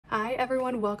Hi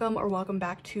everyone, welcome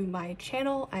back to my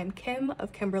channel. I'm Kim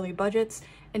of Kimberly Budgets,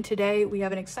 and today we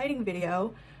have an exciting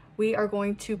video. We are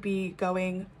going to be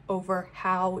going over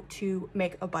how to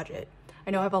make a budget.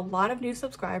 I know I have a lot of new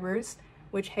subscribers,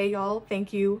 which, hey y'all,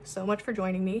 thank you so much for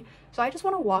joining me. So I just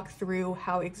want to walk through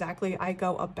how exactly I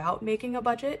go about making a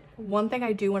budget. One thing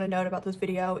I do want to note about this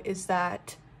video is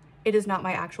that it is not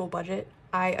my actual budget.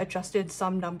 I adjusted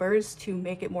some numbers to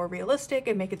make it more realistic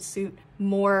and make it suit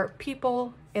more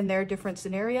people in their different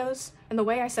scenarios. And the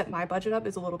way I set my budget up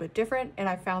is a little bit different, and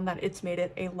I found that it's made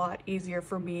it a lot easier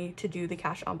for me to do the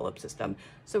cash envelope system.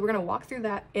 So we're gonna walk through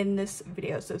that in this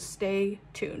video, so stay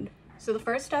tuned. So the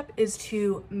first step is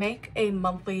to make a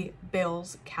monthly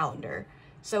bills calendar.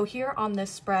 So here on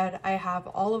this spread, I have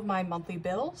all of my monthly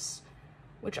bills,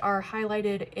 which are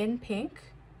highlighted in pink.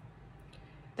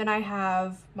 Then I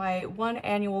have my one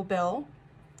annual bill,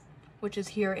 which is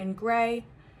here in gray.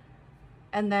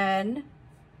 And then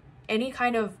any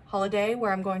kind of holiday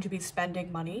where I'm going to be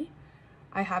spending money,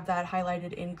 I have that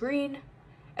highlighted in green.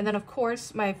 And then of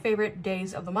course, my favorite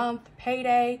days of the month,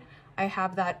 payday, I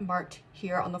have that marked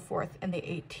here on the 4th and the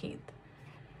 18th.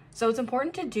 So it's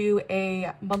important to do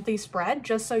a monthly spread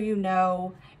just so you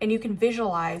know and you can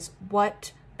visualize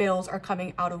what bills are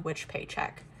coming out of which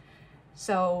paycheck.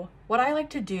 So what I like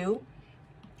to do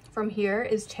from here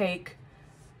is take,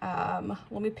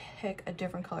 let me pick a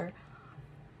different color,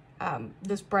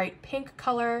 this bright pink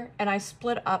color, and I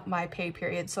split up my pay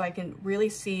period so I can really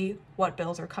see what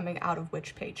bills are coming out of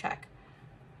which paycheck.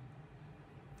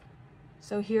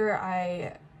 So here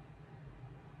I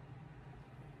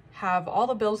have all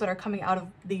the bills that are coming out of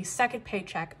the second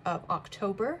paycheck of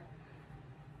October.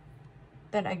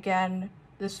 Then again,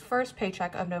 this first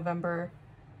paycheck of November,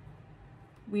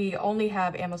 we only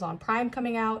have Amazon Prime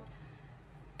coming out.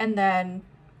 And then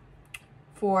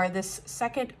for this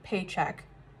second paycheck,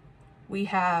 we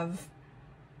have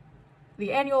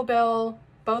the annual bill,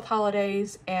 both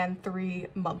holidays, and 3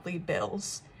 monthly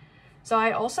bills. So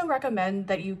I also recommend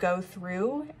that you go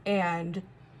through and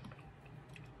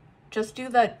just do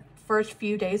the first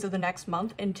few days of the next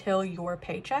month until your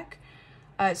paycheck.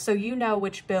 So you know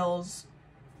which bills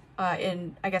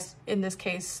in this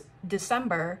case,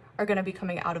 December, are going to be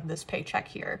coming out of this paycheck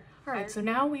here. All right, so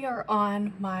now we are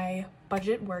on my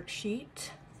budget worksheet.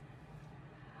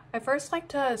 I first like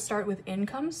to start with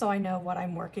income so I know what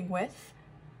I'm working with.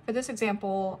 For this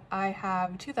example, I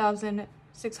have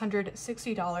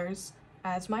 $2,660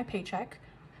 as my paycheck.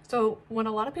 So when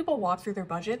a lot of people walk through their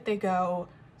budget, they go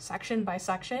section by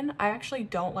section. I actually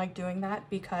don't like doing that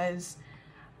because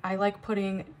I like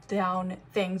putting down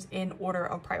things in order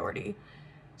of priority.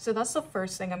 So that's the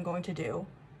first thing I'm going to do.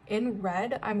 In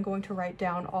red, I'm going to write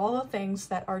down all the things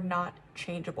that are not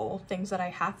changeable, things that I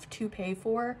have to pay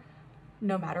for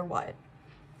no matter what.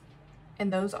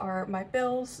 And those are my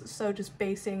bills, so just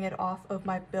basing it off of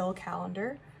my bill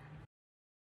calendar.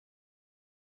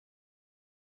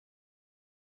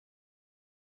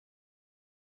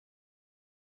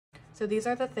 So these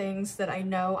are the things that I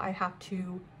know I have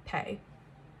to pay.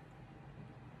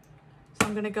 So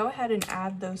I'm going to go ahead and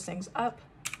add those things up.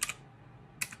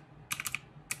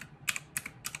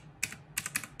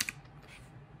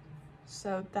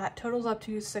 So that totals up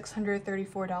to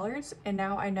 $634, and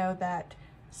now I know that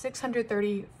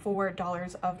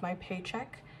 $634 of my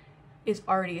paycheck is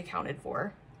already accounted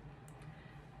for.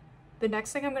 The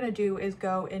next thing I'm going to do is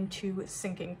go into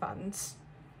sinking funds.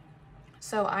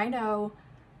 So I know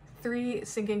 3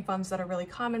 sinking funds that are really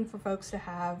common for folks to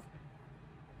have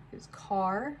is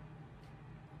car,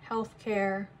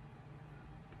 healthcare,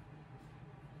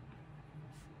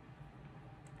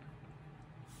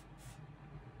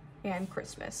 and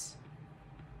Christmas.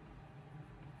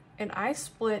 And I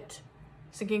split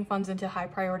sinking funds into high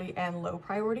priority and low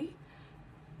priority.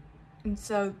 And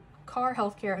so car,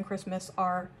 healthcare, and Christmas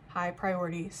are high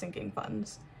priority sinking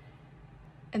funds.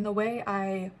 And the way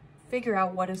I figure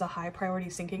out what is a high priority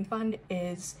sinking fund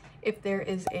is if there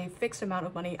is a fixed amount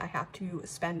of money I have to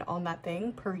spend on that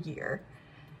thing per year.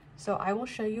 So I will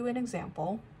show you an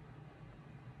example.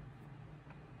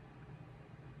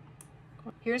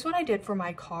 Here's what I did for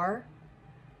my car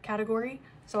category.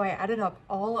 So I added up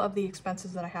all of the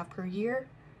expenses that I have per year,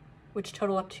 which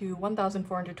total up to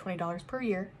 $1,420 per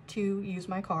year to use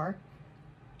my car.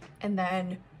 And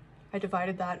then I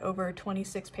divided that over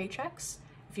 26 paychecks.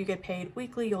 If you get paid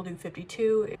weekly, you'll do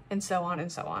 52, and so on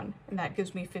and so on. And that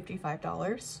gives me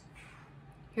 $55.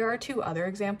 Here are 2 other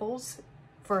examples.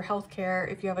 For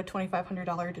healthcare, if you have a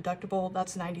 $2,500 deductible,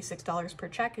 that's $96 per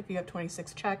check if you have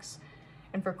 26 checks.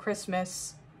 And for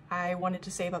Christmas, I wanted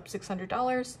to save up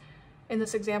 $600 in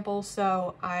this example,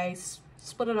 so I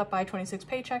split it up by 26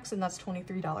 paychecks, and that's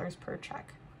 $23 per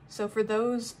check. So for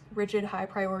those rigid high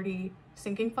priority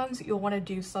sinking funds, you'll want to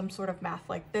do some sort of math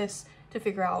like this to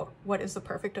figure out what is the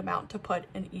perfect amount to put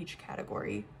in each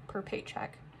category per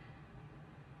paycheck.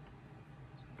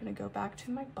 I'm going to go back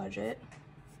to my budget.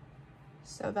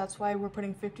 So that's why we're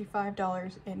putting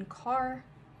 $55 in car,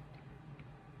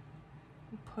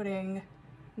 putting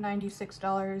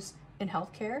 $96 in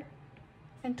healthcare,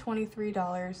 and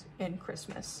 $23 in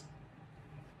Christmas.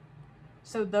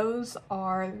 So those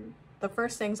are the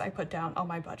first things I put down on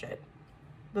my budget,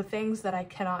 the things that I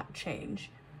cannot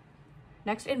change.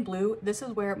 Next in blue, this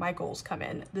is where my goals come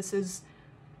in. This is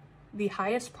the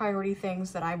highest priority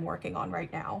things that I'm working on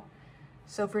right now.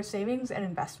 So for savings and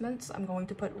investments, I'm going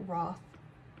to put Roth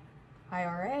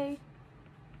IRA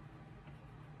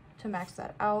to max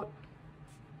that out,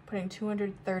 putting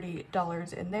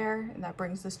 $230 in there, and that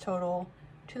brings this total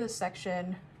to the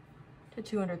section to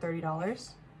 $230.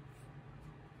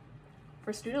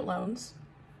 For student loans,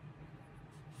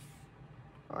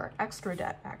 or extra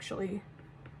debt actually,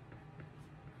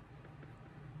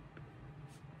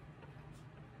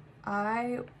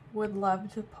 I would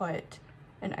love to put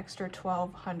an extra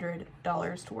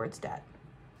 $1,200 towards debt.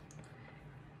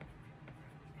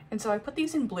 And so I put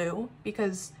these in blue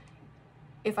because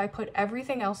if I put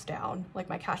everything else down, like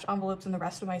my cash envelopes and the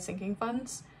rest of my sinking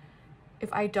funds,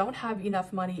 if I don't have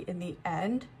enough money in the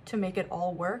end to make it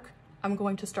all work, I'm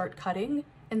going to start cutting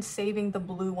and saving the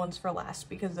blue ones for last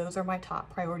because those are my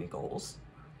top priority goals.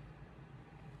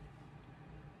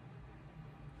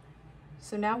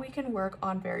 So now we can work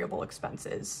on variable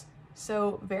expenses.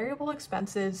 So variable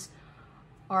expenses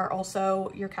are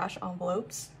also your cash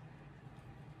envelopes.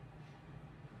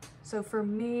 So for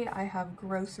me, I have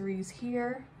groceries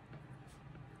here.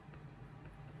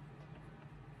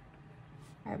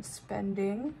 I have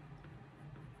spending.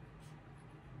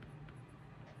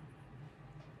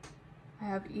 I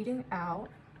have eating out.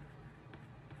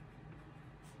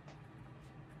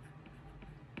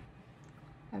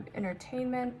 I have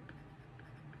entertainment.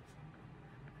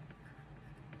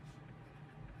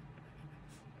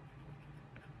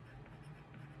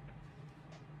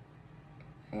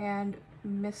 And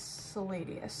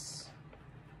miscellaneous.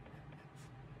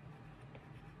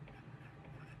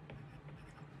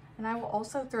 And I will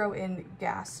also throw in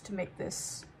gas to make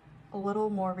this a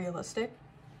little more realistic.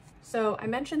 So I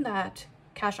mentioned that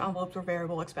cash envelopes were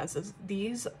variable expenses.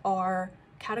 These are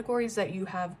categories that you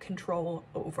have control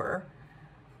over,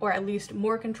 or at least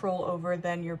more control over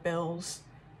than your bills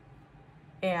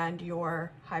and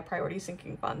your high priority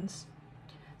sinking funds.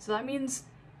 So that means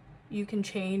you can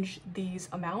change these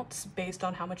amounts based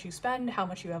on how much you spend, how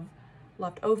much you have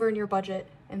left over in your budget,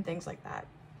 and things like that.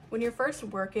 When you're first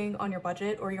working on your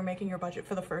budget or you're making your budget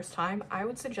for the first time, I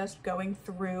would suggest going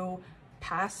through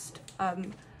past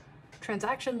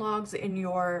transaction logs in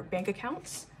your bank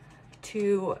accounts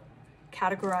to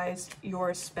categorize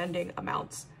your spending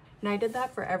amounts. And I did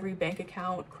that for every bank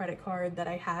account, credit card that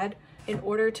I had in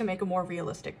order to make a more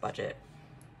realistic budget.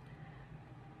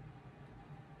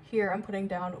 Here I'm putting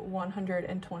down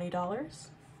 $120.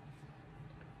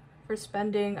 For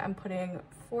spending, I'm putting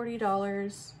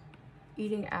 $40,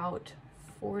 eating out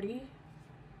 $40,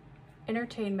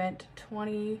 entertainment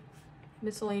 $20,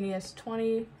 miscellaneous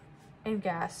 $20, and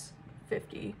gas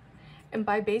 $50. And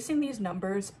by basing these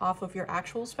numbers off of your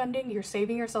actual spending, you're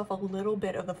saving yourself a little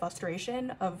bit of the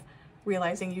frustration of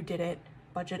realizing you didn't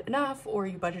budget enough or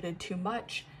you budgeted too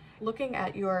much. Looking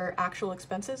at your actual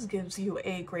expenses gives you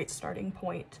a great starting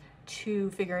point to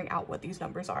figuring out what these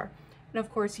numbers are. And of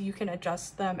course, you can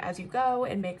adjust them as you go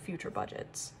and make future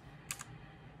budgets.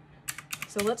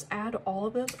 So let's add all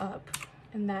of those up,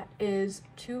 and that is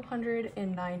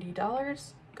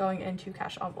 $290 going into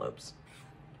cash envelopes.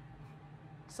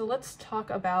 So let's talk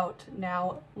about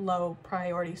now low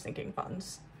priority sinking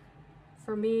funds.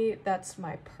 For me, that's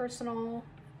my personal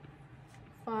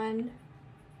fund,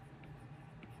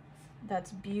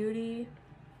 that's beauty,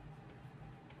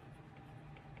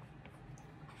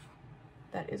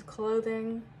 that is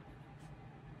clothing,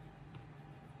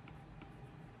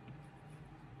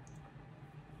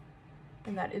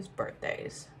 and that is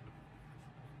birthdays.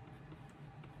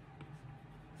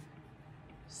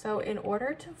 So in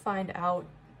order to find out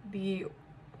the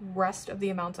rest of the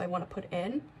amounts I want to put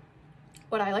in,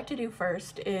 what I like to do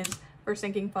first is, for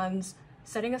sinking funds,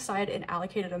 setting aside an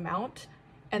allocated amount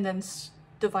and then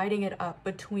dividing it up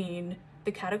between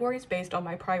the categories based on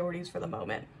my priorities for the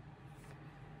moment.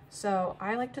 So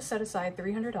I like to set aside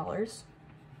 $300,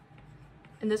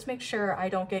 and this makes sure I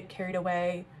don't get carried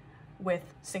away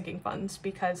with sinking funds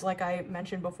because, like I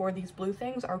mentioned before, these blue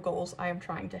things are goals I am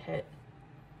trying to hit.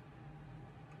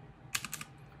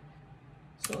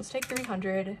 So let's take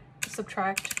 300,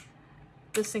 subtract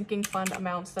the sinking fund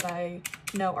amounts that I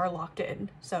know are locked in.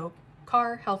 So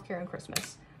car, healthcare, and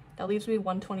Christmas. That leaves me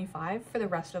 125 for the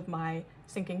rest of my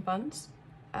sinking funds.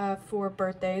 For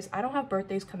birthdays, I don't have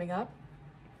birthdays coming up,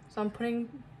 so I'm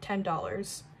putting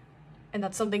 $10. And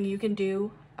that's something you can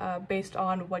do based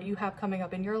on what you have coming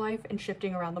up in your life and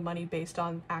shifting around the money based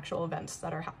on actual events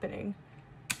that are happening.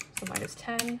 So minus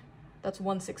 10, that's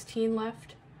 116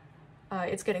 left.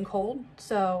 It's getting cold,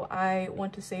 so I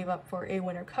want to save up for a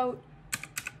winter coat.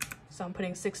 So I'm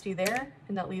putting 60 there,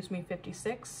 and that leaves me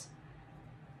 56.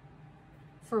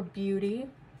 For beauty,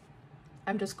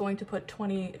 I'm just going to put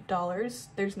 $20.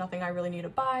 There's nothing I really need to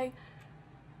buy,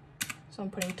 so I'm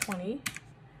putting 20,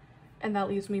 and that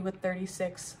leaves me with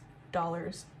 $36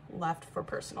 left for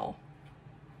personal.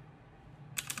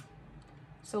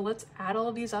 So let's add all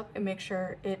of these up and make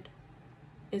sure it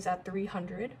is at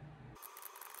 300.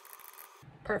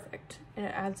 Perfect, and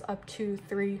it adds up to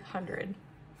 300.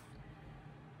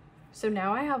 So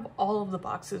now I have all of the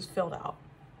boxes filled out.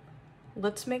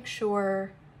 Let's make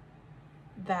sure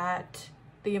that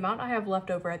the amount I have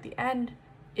left over at the end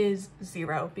is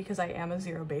 0, because I am a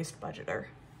zero-based budgeter,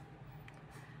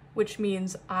 which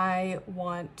means I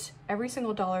want every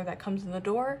single dollar that comes in the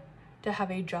door to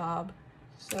have a job.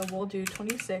 So we'll do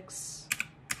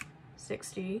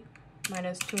 2660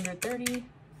 minus 230.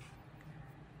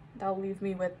 That'll leave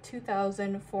me with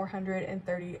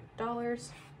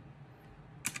 $2,430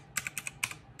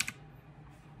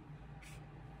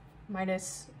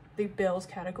 minus the bills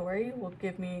category will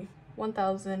give me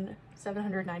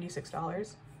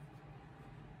 $1,796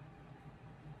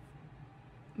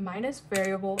 minus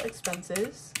variable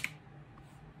expenses.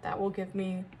 That will give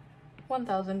me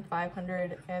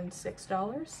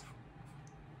 $1,506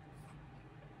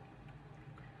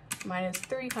 minus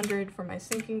 300 for my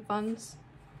sinking funds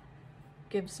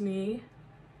gives me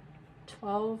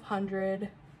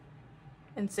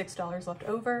 $1,206 left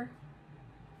over.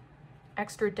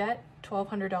 Extra debt,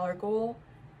 $1,200 goal,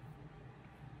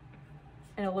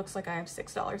 and it looks like I have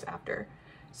 $6 after.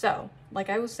 So, like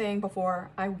I was saying before,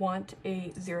 I want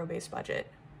a zero-based budget.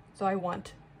 So I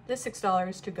want this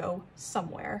 $6 to go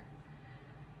somewhere.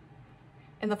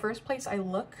 In the first place I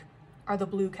look are the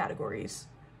blue categories.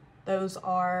 Those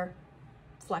are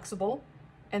flexible,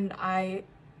 and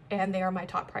they are my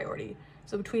top priority.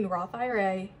 So between Roth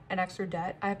IRA and extra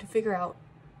debt, I have to figure out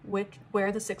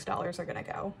where the $6 are gonna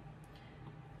go.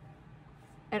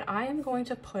 And I am going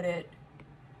to put it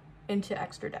into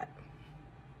extra debt,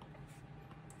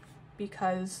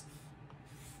 because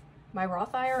my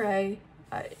Roth IRA,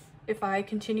 if I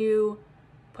continue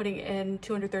putting in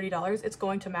 $230, it's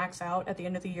going to max out at the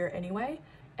end of the year anyway.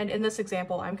 And in this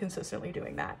example, I'm consistently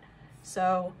doing that.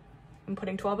 So I'm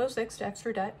putting $1,206 to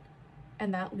extra debt,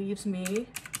 and that leaves me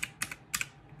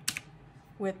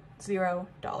with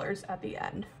 $0 at the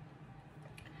end.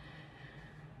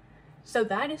 So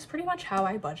that is pretty much how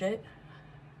I budget.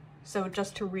 So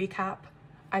just to recap,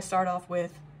 I start off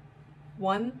with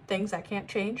 1, things that can't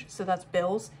change. So that's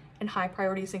bills and high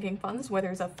priority sinking funds, where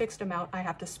there's a fixed amount I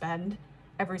have to spend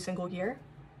every single year.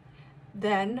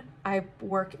 Then I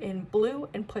work in blue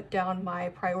and put down my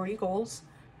priority goals.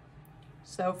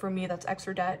 So for me, that's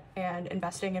extra debt and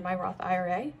investing in my Roth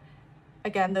IRA.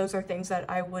 Again, those are things that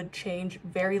I would change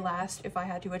very last if I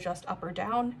had to adjust up or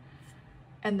down.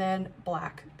 And then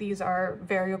black, these are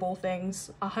variable things,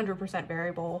 100%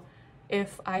 variable.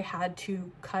 If I had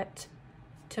to cut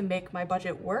to make my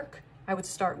budget work, I would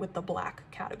start with the black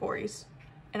categories.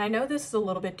 And I know this is a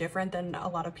little bit different than a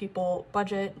lot of people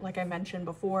budget. Like I mentioned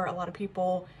before, a lot of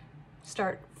people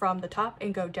start from the top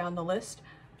and go down the list,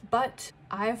 but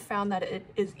I've found that it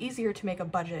is easier to make a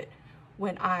budget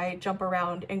when I jump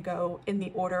around and go in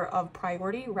the order of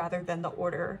priority rather than the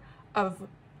order of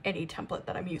any template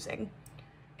that I'm using.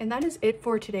 And that is it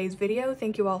for today's video.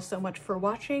 Thank you all so much for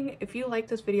watching. If you like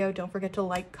this video, don't forget to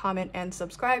like, comment, and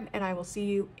subscribe, and I will see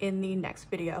you in the next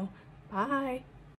video. Bye.